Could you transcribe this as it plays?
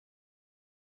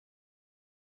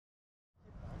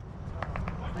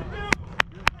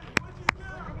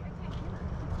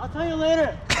I'll tell you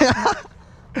later.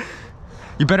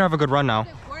 You better have a good run now. Is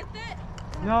it worth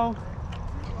it? No.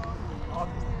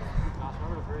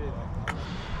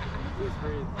 Please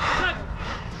breathe.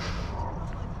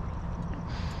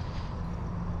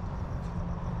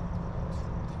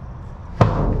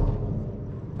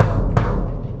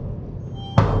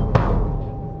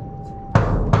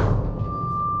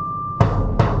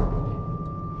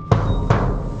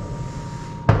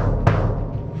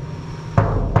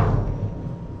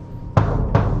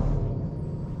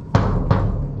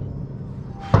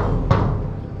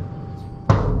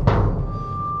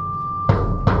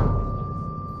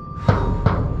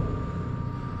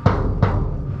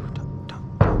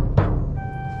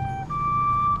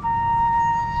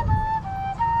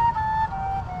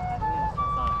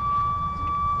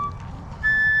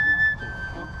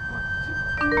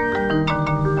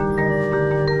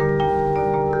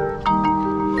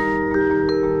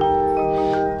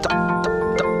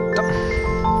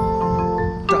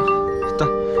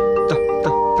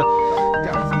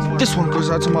 This one goes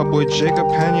out to my boy Jacob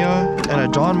Pena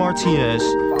and Don Martinez.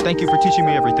 Thank you for teaching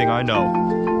me everything I know.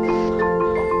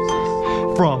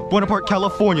 From Buenaparte,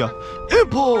 California,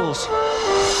 Impulse!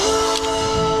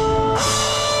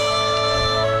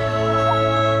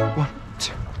 1,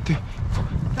 2, 3, 4.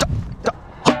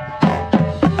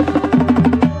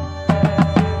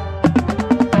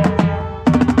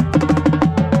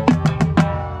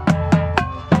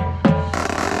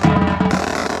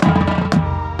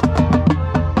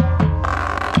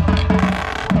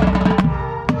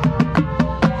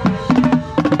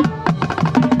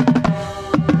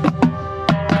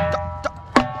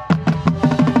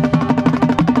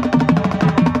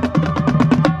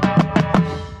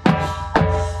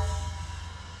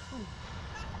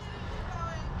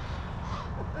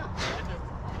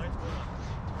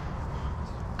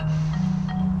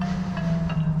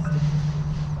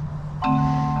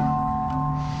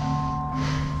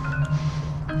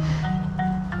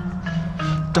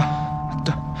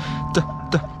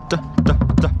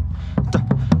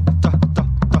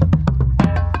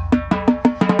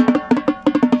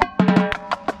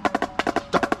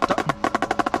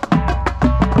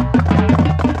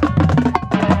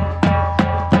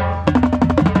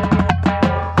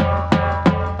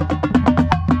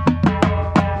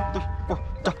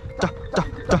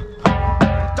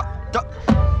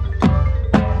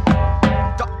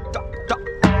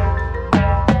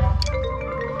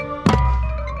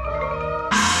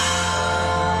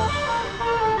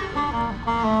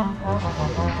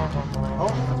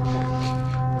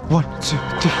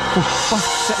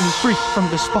 Set me free from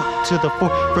the spot to the floor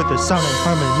for the sound and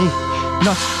harmony.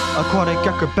 Nuts, aquatic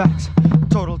acrobatics,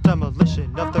 total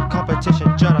demolition of the competition,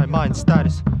 Jedi mind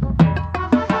status.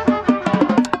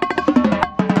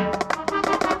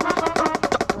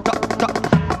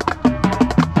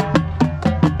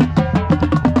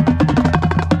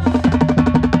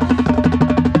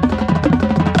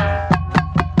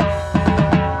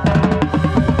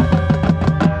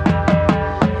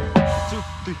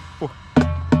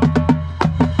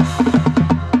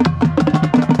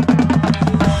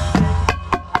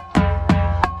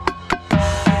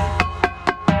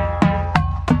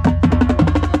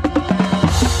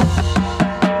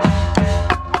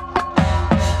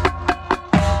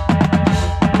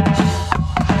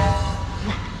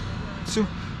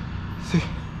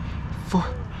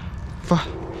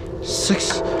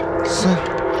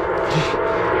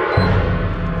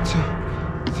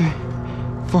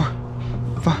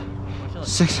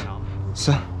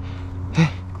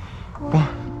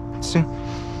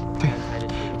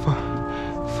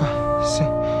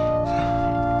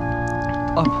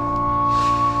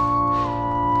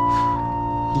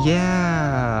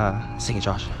 Yeah, sing it,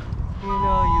 Josh. You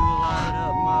know you light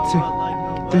up my 2, world like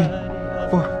 3, nobody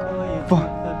 4, else. 4,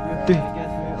 3,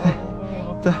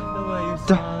 The way you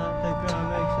da, smile, the girl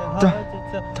makes it da, hard to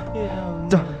tell. You don't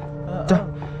da, know. da,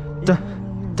 da,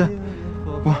 da,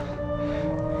 Beautiful. 1.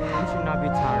 You should not be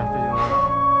tired after doing that.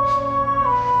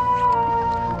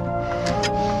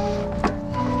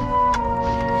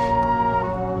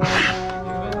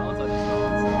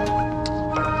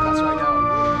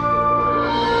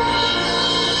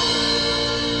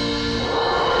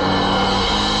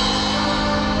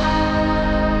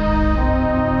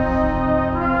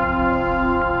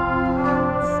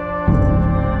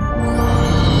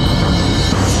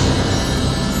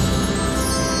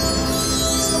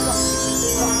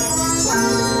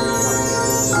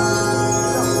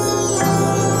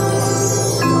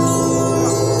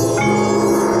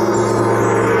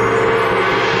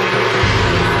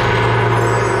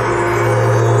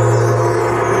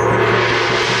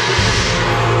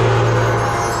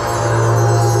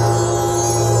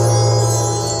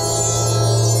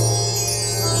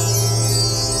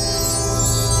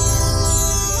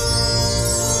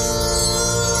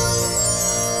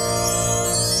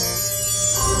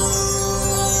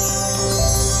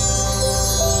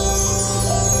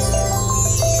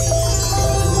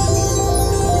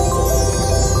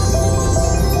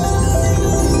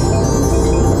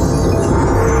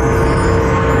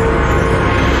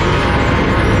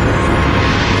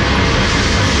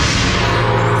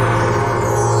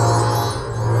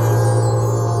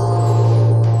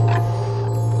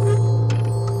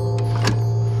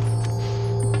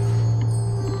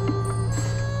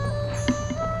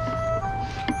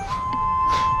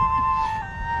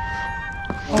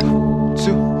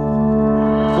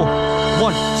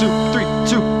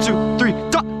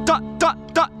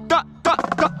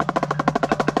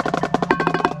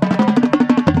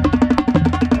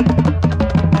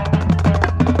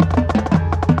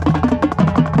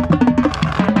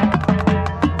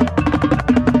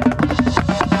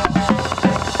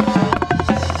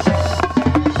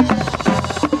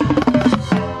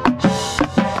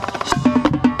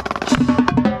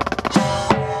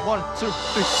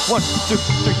 1, 2,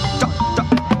 3, stop.